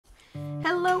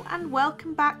Hello and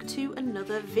welcome back to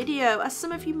another video. As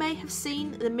some of you may have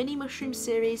seen, the mini mushroom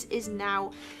series is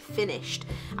now finished.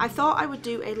 I thought I would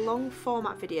do a long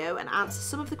format video and answer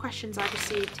some of the questions I've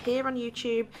received here on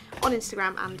YouTube, on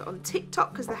Instagram and on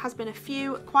TikTok, because there has been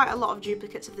quite a lot of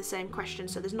duplicates of the same question,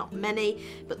 so there's not many,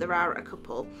 but there are a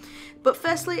couple. But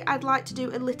firstly, I'd like to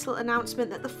do a little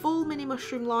announcement that the full mini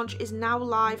mushroom launch is now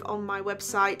live on my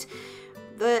website.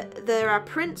 There are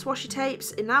prints, washi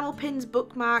tapes, enamel pins,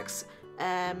 bookmarks,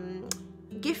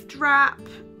 gift wrap,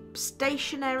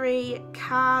 stationery,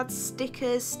 cards,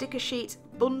 stickers, sticker sheets,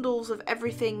 bundles of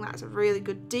everything. That's a really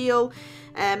good deal.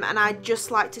 And I'd just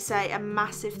like to say a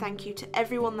massive thank you to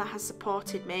everyone that has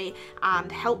supported me and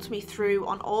helped me through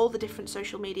on all the different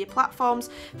social media platforms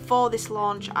for this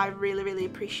launch. I really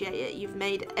appreciate it. You've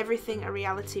made everything a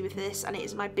reality with this, and it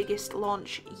is my biggest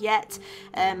launch yet,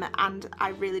 and I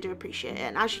really do appreciate it.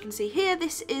 And as you can see here,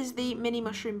 this is the mini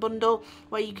mushroom bundle,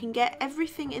 where you can get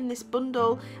everything in this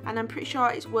bundle, and I'm pretty sure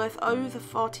it's worth over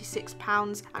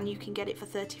 £46, and you can get it for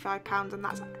 £35, and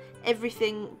that's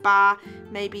everything bar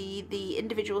maybe the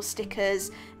individual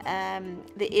stickers,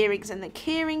 the earrings and the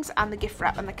keyrings, and the gift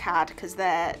wrap and the card, because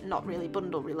they're not really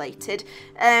bundle related,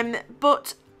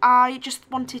 but I just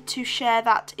wanted to share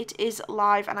that it is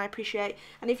live, and I appreciate.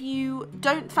 And if you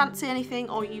don't fancy anything,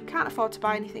 or you can't afford to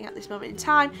buy anything at this moment in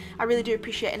time, I really do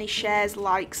appreciate any shares,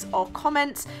 likes or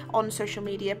comments on social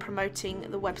media promoting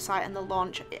the website and the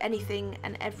launch. Anything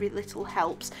and every little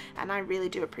helps, and I really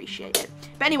do appreciate it.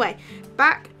 But anyway,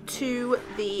 back to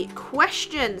the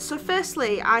question. So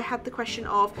firstly, I had the question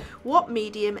of what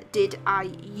medium did I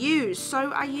use?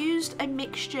 So I used a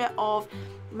mixture of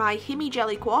my Himi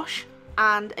Jelly Gouache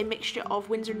and a mixture of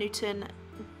Winsor & Newton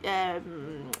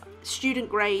student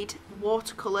grade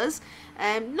watercolours.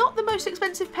 Not the most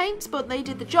expensive paints, but they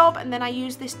did the job. And then I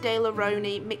used this De La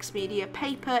Roni mixed media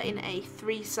paper in a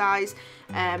 3 size,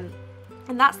 and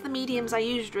that's the mediums I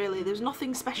used really. There's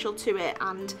nothing special to it,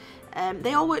 and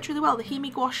they all worked really well. The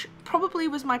Himi Gouache probably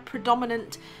was my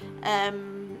predominant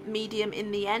medium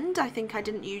in the end. I think I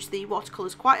didn't use the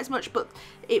watercolours quite as much, but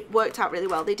it worked out really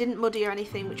well. They didn't muddy or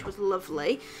anything, which was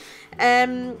lovely.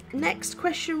 Next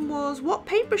question was, what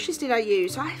paintbrushes did I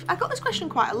use? So I got this question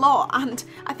quite a lot, and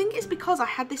I think it's because I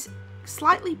had this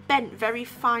slightly bent, very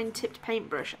fine tipped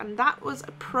paintbrush, and that was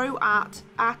a Pro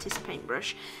Artist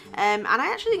paintbrush, and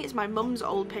I actually think it's my mum's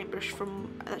old paintbrush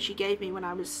that she gave me when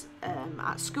I was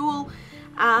at school.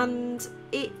 And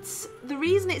the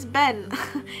reason it's bent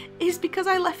is because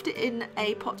I left it in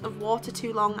a pot of water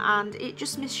too long, and it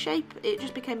just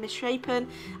became misshapen,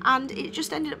 and it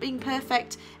just ended up being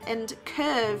perfect and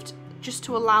curved just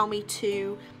to allow me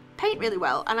to paint really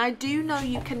well. And I do know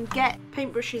you can get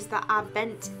paintbrushes that are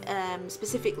bent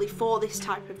specifically for this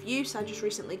type of use. I just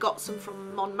recently got some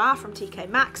from Monmar, from TK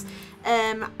Maxx,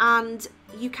 and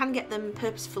you can get them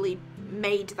purposefully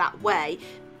made that way.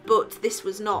 But this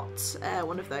was not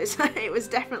one of those. It was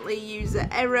definitely user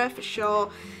error for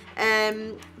sure,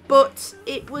 but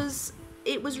it was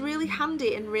really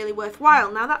handy and really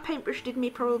worthwhile. Now that paintbrush did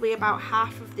me probably about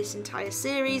half of this entire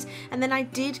series, and then I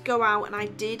did go out and I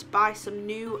did buy some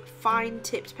new fine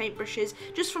tipped paintbrushes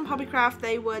just from Hobbycraft.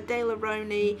 They were De La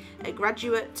Roni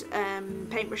graduate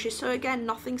paintbrushes, so again,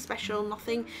 nothing special,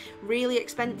 nothing really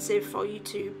expensive for you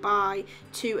to buy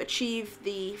to achieve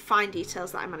the fine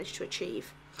details that I managed to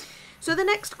achieve. So the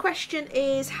next question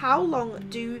is, how long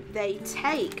do they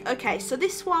take? Okay, so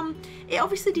this one, it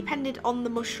obviously depended on the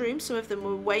mushroom. Some of them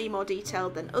were way more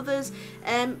detailed than others,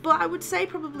 but I would say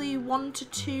probably 1 to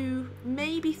 2,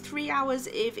 maybe 3 hours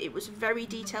if it was very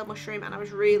detailed mushroom and I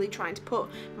was really trying to put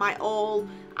my all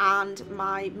and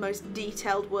my most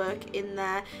detailed work in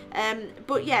there.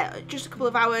 But yeah, just a couple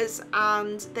of hours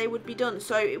and they would be done.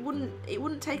 So it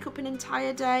wouldn't take up an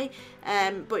entire day,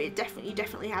 but you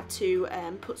definitely had to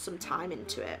put some time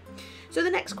into it. So the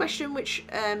next question, which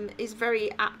is very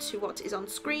apt to what is on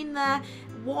screen there,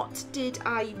 what did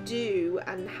I do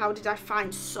and how did I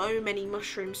find so many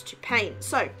mushrooms to paint?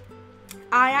 So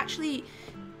I actually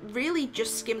really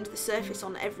just skimmed the surface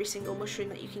on every single mushroom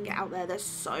that you can get out there. There's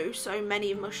so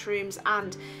many mushrooms,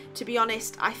 and to be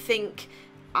honest, I think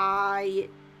I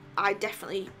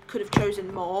definitely could have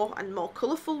chosen more and more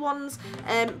colourful ones,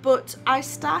 but I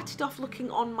started off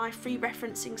looking on my free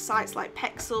referencing sites like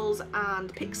Pexels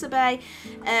and Pixabay,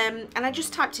 and I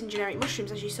just typed in generic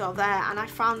mushrooms, as you saw there, and I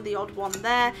found the odd one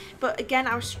there, but again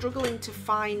I was struggling to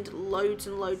find loads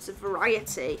and loads of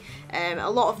variety. A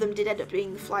lot of them did end up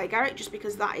being the Fly Agaric, just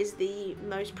because that is the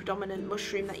most predominant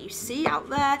mushroom that you see out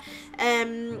there,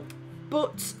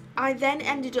 but I then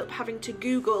ended up having to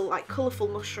Google like colourful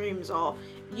mushrooms or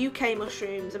UK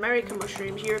mushrooms, American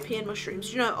mushrooms, European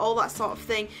mushrooms, you know, all that sort of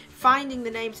thing, finding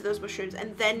the names of those mushrooms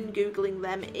and then Googling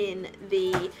them in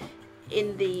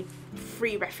the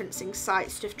free referencing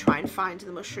sites to try and find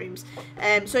the mushrooms.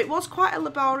 So it was quite a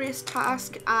laborious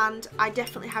task, and I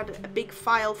definitely had a big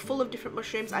file full of different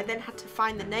mushrooms. I then had to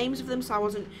find the names of them so I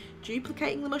wasn't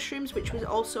duplicating the mushrooms, which was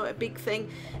also a big thing.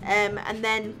 And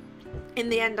then in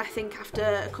the end, I think after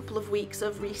a couple of weeks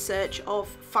of research, of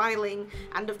filing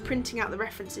and of printing out the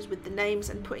references with the names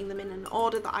and putting them in an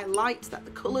order that I liked, that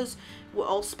the colours were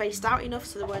all spaced out enough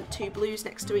so there weren't two blues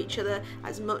next to each other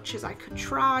as much as I could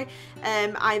try,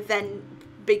 I then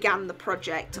began the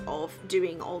project of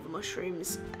doing all the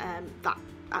mushrooms at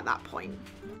that point.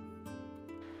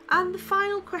 And the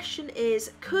final question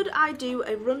is, could I do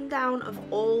a rundown of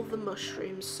all the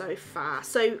mushrooms so far?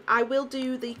 So I will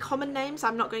do the common names.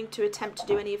 I'm not going to attempt to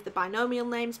do any of the binomial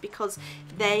names because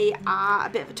they are a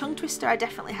bit of a tongue twister. I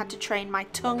definitely had to train my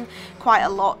tongue quite a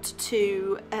lot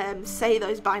to say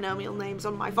those binomial names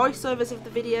on my voiceovers of the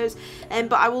videos.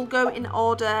 But I will go in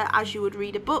order as you would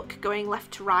read a book, going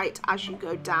left to right as you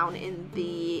go down in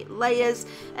the layers.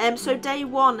 So day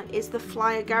 1 is the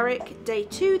fly agaric, day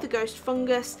 2 the ghost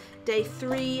fungus, day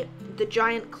 3 the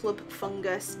giant club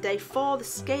fungus, day 4 the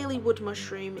scaly wood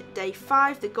mushroom, day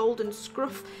 5 the golden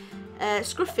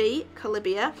scruffy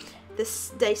colibia,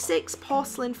 day 6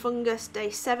 porcelain fungus, day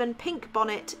 7 pink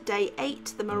bonnet, day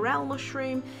 8 the morel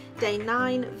mushroom, day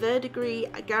 9 verdigris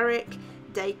agaric,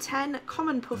 day 10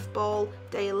 common puffball,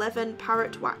 day 11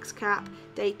 parrot waxcap,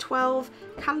 day 12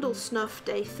 candle snuff,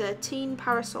 day 13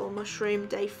 parasol mushroom,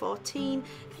 day 14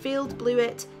 field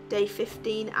bluet, day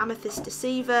 15 amethyst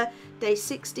deceiver, day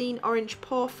 16 orange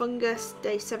paw fungus,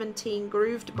 day 17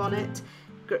 grooved bonnet,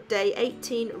 day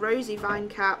 18 rosy vine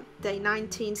cap, day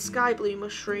 19 sky blue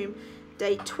mushroom,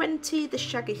 day 20 the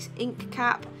shaggy ink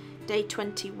cap, day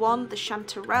 21 the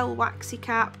chanterelle waxy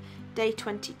cap, day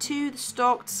 22 the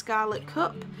stalked scarlet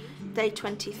cup, day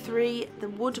 23 the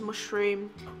wood mushroom,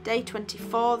 day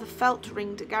 24 the felt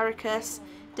ringed agaricus,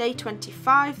 day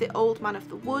 25 the old man of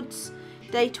the woods,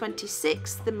 day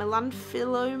 26 the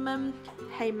Melanphilomum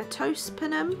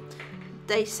haematospermum,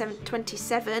 day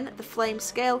 27 the flame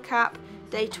scale cap,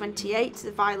 day 28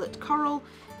 the violet coral,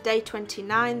 day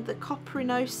 29 the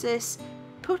coprinosis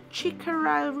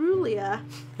puccicarulia,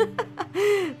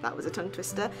 that was a tongue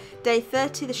twister, day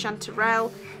 30 the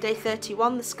chanterelle, day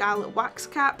 31 the scarlet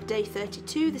waxcap, day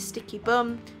 32 the sticky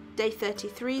bum, day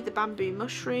 33 the bamboo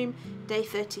mushroom, day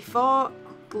 34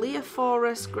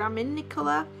 Gliophorus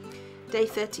graminicola, day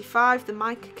 35 the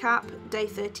mica cap, day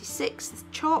 36 the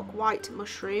chalk white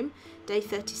mushroom, day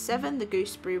 37 the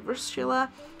gooseberry russula,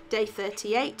 day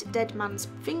 38 dead man's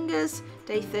fingers,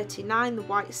 day 39 the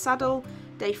white saddle,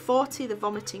 day 40 the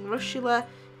vomiting russula,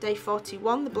 day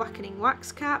 41 the blackening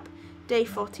waxcap, day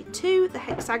 42 the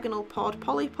hexagonal pawed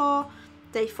polypore,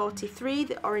 day 43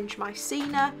 the orange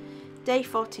mycena, day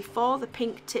 44 the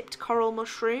pink tipped coral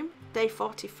mushroom, day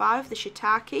 45 the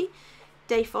shiitake,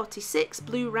 day 46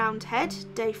 blue round head,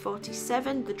 day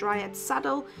 47 the dryad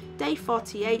saddle, day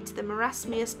 48 the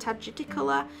marasmius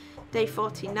tageticola, day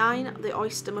 49 the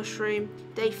oyster mushroom,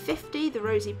 day 50 the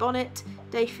rosy bonnet,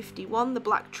 day 51 the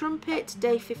black trumpet,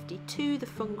 day 52 the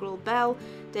fungal bell,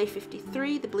 day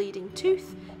 53 the bleeding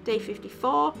tooth, day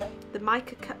 54 the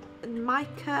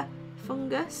mica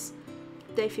fungus,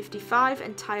 day 55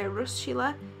 entire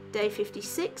russula, day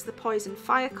 56 the poison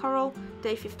fire coral,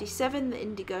 day 57 the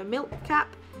indigo milk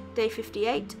cap, day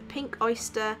 58 pink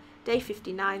oyster, day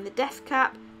 59 the death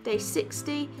cap, day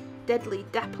 60 deadly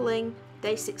dappling,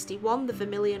 day 61 the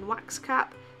vermilion wax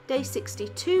cap, day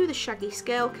 62 the shaggy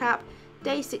scale cap,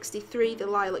 day 63 the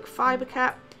lilac fibre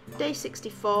cap, day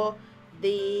 64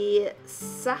 the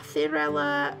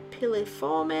Saphirella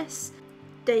piliformis,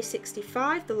 day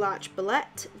 65 the larch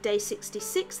bolette, day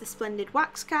 66 the splendid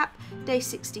wax cap, day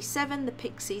 67 the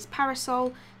pixie's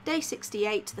parasol, day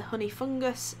 68 the honey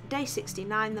fungus, day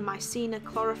 69 the mycena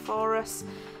chlorophorus,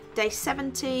 day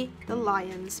 70 the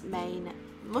lion's mane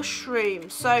mushroom.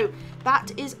 So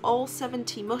that is all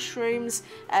 70 mushrooms.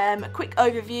 A quick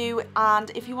overview, and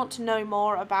if you want to know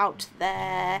more about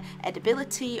their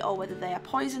edibility or whether they are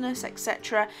poisonous,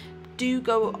 etc., do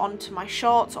go onto my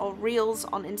shorts or reels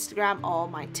on Instagram or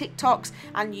my TikToks,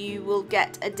 and you will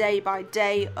get a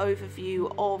day-by-day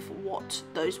overview of what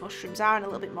those mushrooms are and a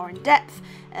little bit more in depth,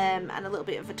 and a little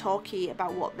bit of a talkie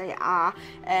about what they are.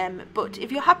 But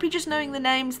if you're happy just knowing the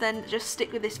names, then just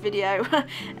stick with this video.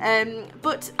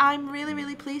 But I'm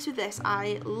really pleased with this.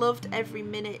 I loved every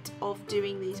minute of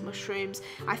doing these mushrooms.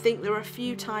 I think there were a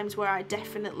few times where I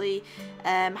definitely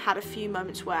had a few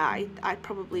moments where I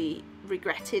probably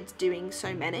regretted doing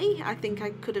so many. I think I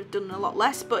could have done a lot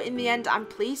less, but in the end I'm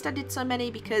pleased I did so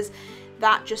many, because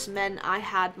that just meant I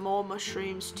had more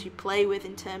mushrooms to play with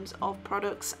in terms of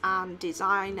products and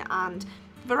design and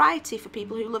variety for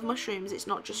people who love mushrooms. It's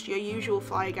not just your usual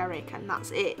fly agaric and that's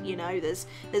it, you know, there's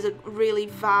a really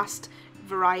vast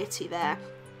variety there.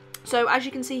 So as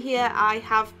you can see here, I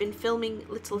have been filming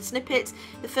little snippets.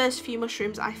 The first few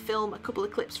mushrooms I film a couple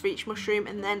of clips for each mushroom,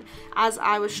 and then as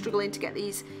I was struggling to get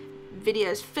these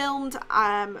videos filmed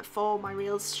for my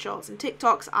Reels, Shorts and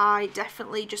TikToks, I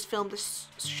definitely just filmed a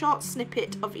short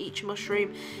snippet of each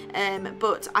mushroom,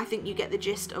 but I think you get the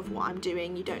gist of what I'm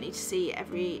doing. You don't need to see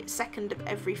every second of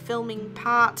every filming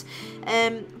part,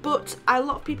 but a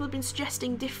lot of people have been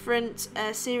suggesting different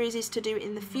series to do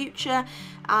in the future,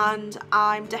 and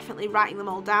I'm definitely writing them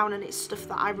all down, and it's stuff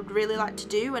that I would really like to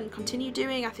do and continue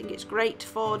doing. I think it's great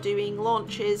for doing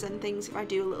launches and things if I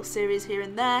do a little series here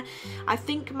and there. I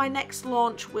think my next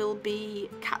launch will be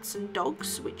cats and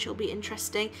dogs, which will be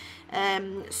interesting,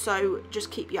 so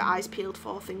just keep your eyes peeled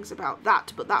for things about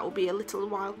that, but that will be a little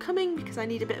while coming because I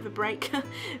need a bit of a break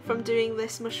from doing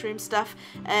this mushroom stuff.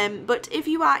 But if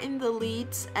you are in the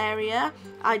Leeds area,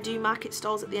 I do market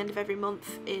stalls at the end of every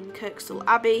month in Kirkstall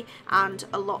Abbey, and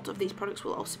a lot of these products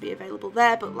will also be available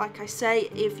there. But like I say,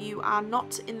 if you are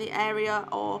not in the area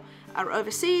or are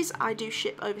overseas, I do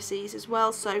ship overseas as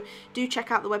well, so do check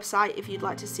out the website if you'd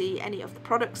like to see any of the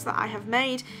products that I have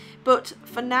made. But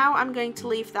for now I'm going to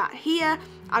leave that here.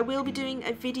 I will be doing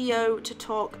a video to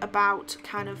talk about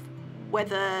kind of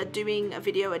whether doing a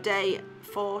video a day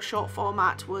for short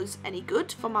format was any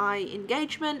good for my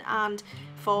engagement and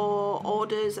for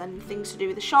orders and things to do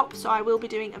with the shop, so I will be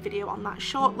doing a video on that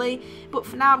shortly. But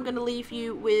for now I'm going to leave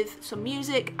you with some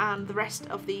music and the rest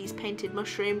of these painted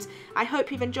mushrooms. I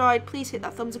hope you've enjoyed. Please hit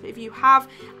that thumbs up if you have,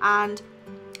 and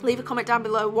leave a comment down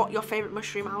below what your favourite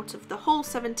mushroom out of the whole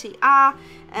 70 are,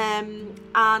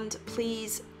 and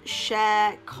please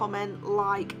share, comment,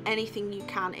 like, anything you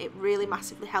can. It really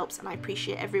massively helps, and I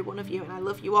appreciate every one of you, and I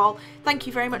love you all. Thank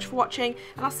you very much for watching,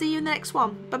 and I'll see you in the next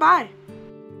one. Bye bye.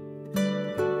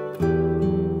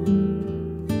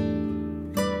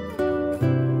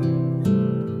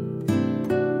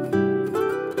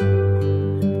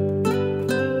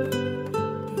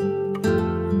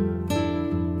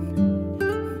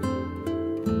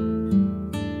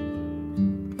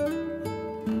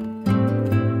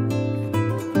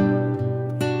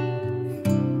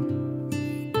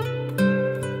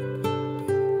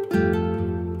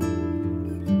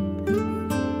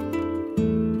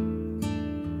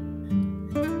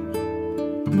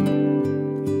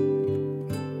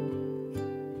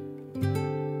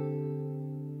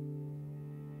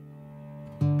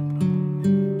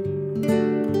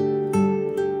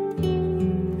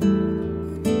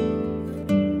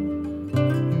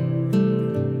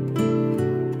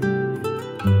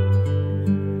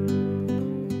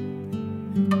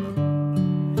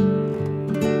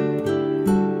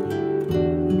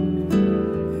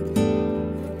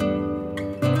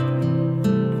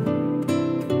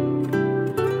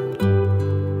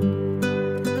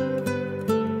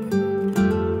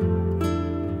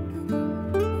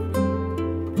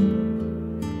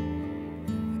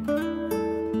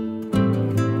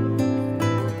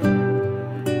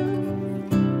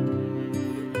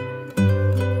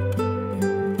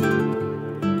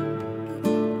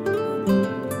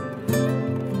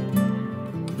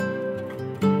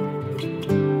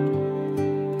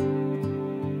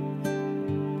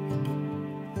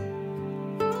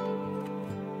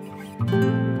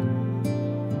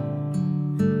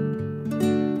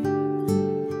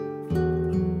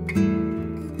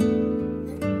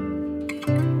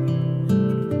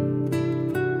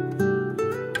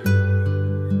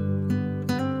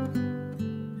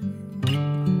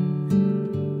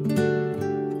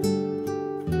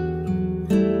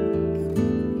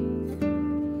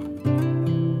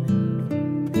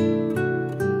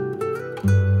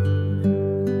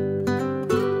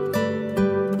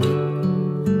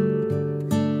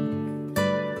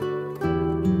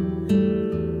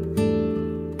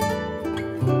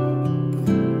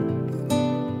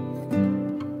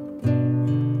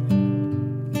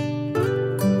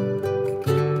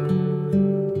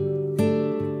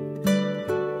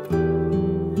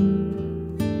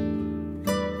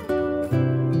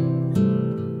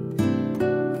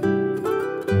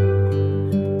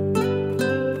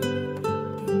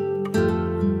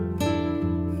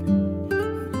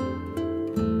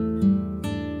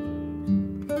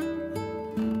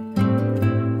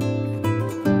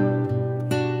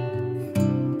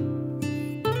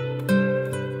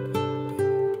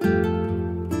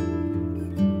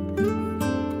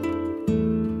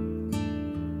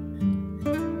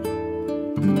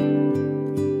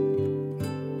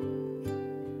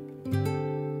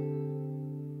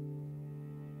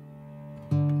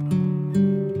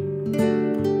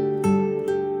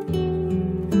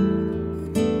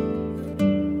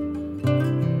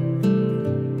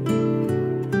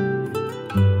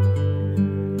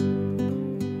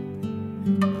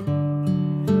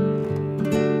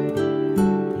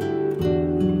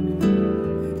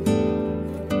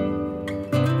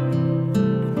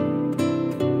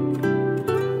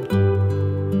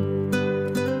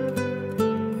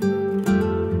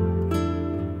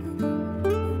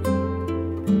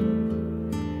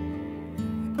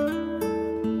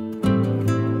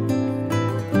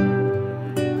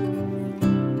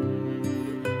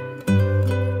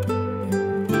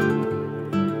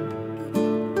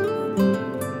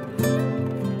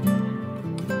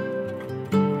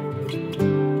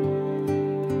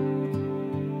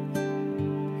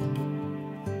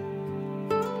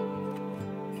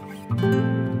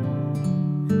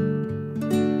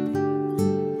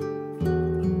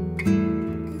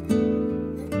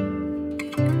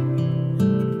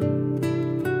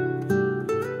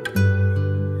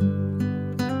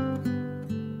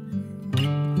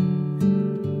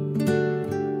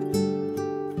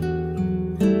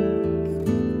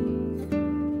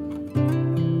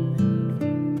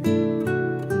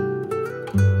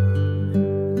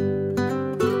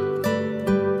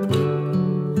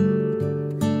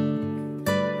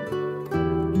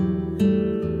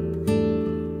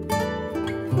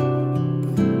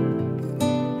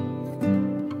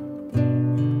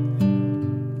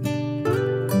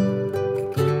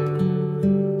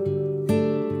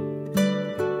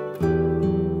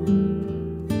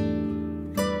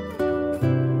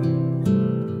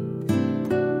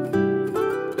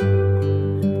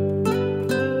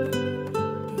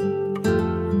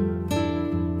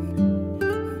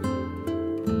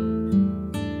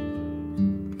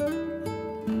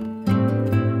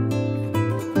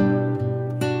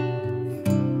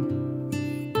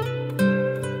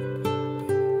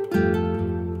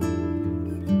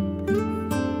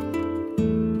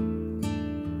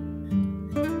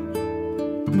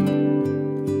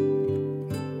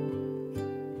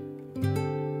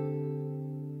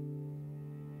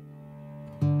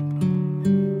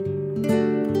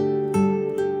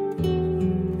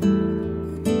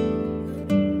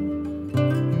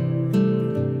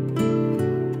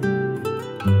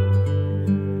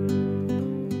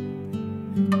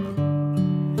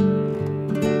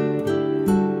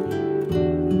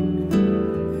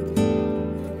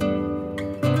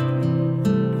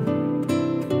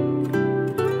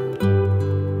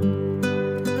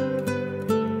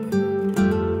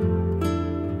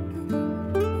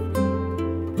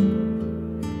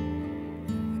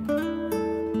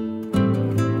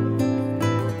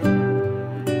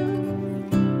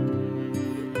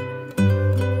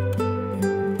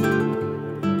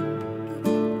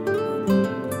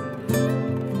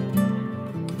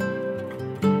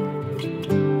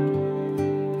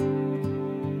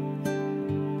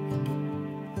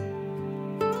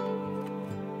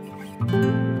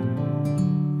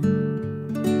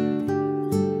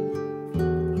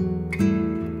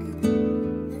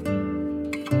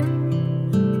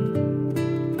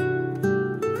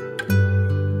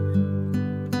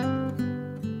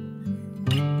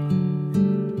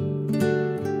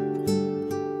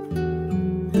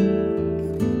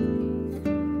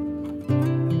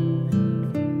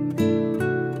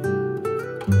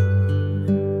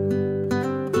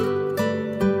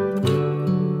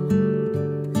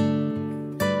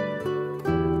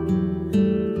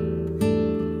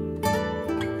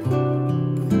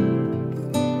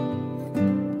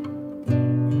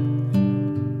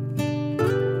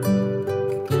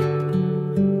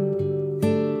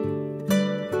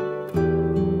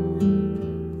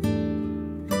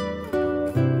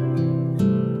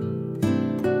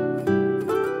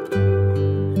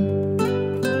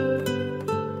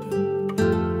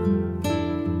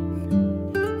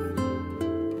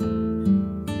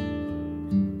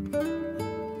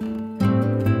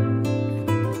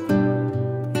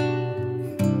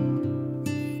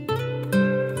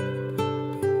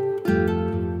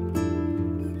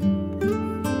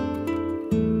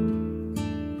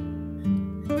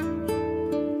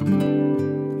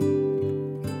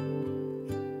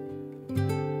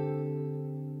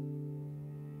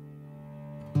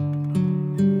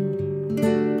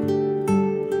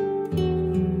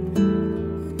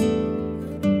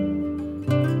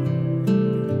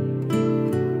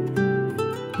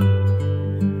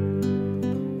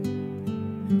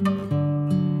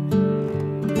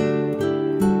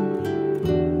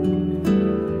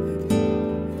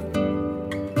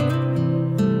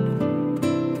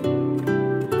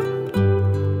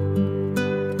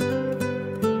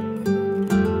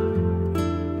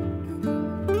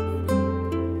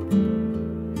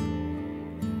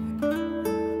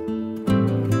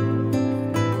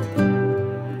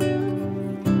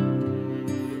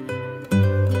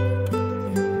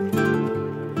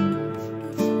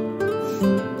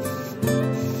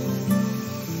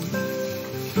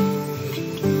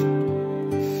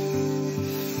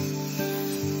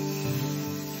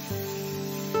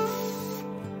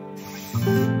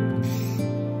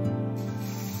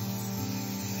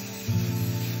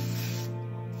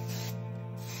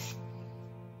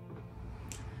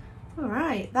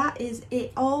 Alright, that is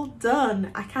it all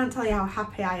done. I can't tell you how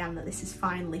happy I am that this is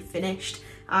finally finished,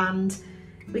 and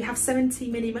we have 70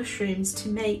 mini mushrooms to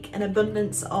make an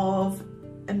abundance of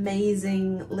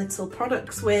amazing little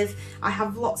products with. I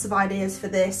have lots of ideas for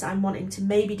this. I'm wanting to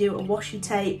maybe do a washi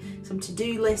tape, some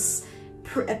to-do lists,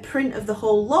 a print of the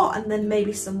whole lot, and then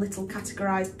maybe some little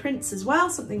categorized prints as well,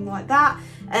 something like that,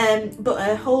 but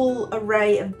a whole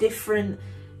array of different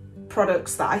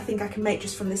products that I think I can make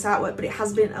just from this artwork. But it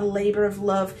has been a labour of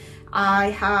love. I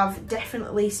have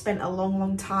definitely spent a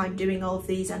long time doing all of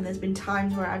these, and there's been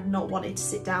times where I've not wanted to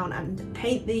sit down and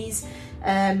paint these,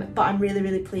 but I'm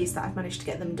really pleased that I've managed to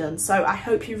get them done. So I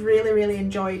hope you've really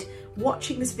enjoyed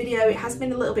watching this video. It has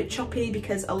been a little bit choppy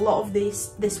because a lot of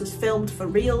this was filmed for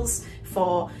Reels,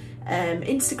 for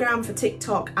Instagram, for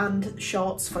TikTok, and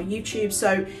Shorts for YouTube,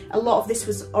 so a lot of this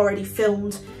was already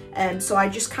filmed. So I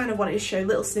just kind of wanted to show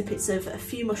little snippets of a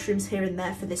few mushrooms here and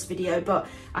there for this video, but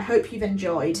I hope you've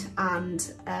enjoyed,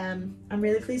 and I'm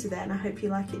really pleased with it, and I hope you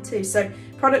like it too. So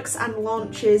products and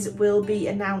launches will be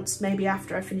announced maybe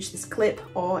after I finish this clip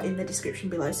or in the description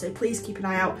below, so please keep an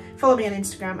eye out. Follow me on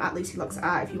Instagram at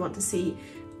LucyLocksArt if you want to see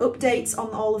updates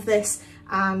on all of this,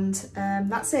 and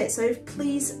that's it. So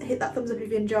please hit that thumbs up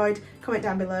if you enjoyed, comment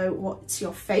down below what's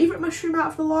your favourite mushroom out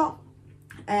of the lot,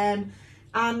 and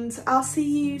I'll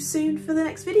see you soon for the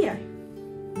next video.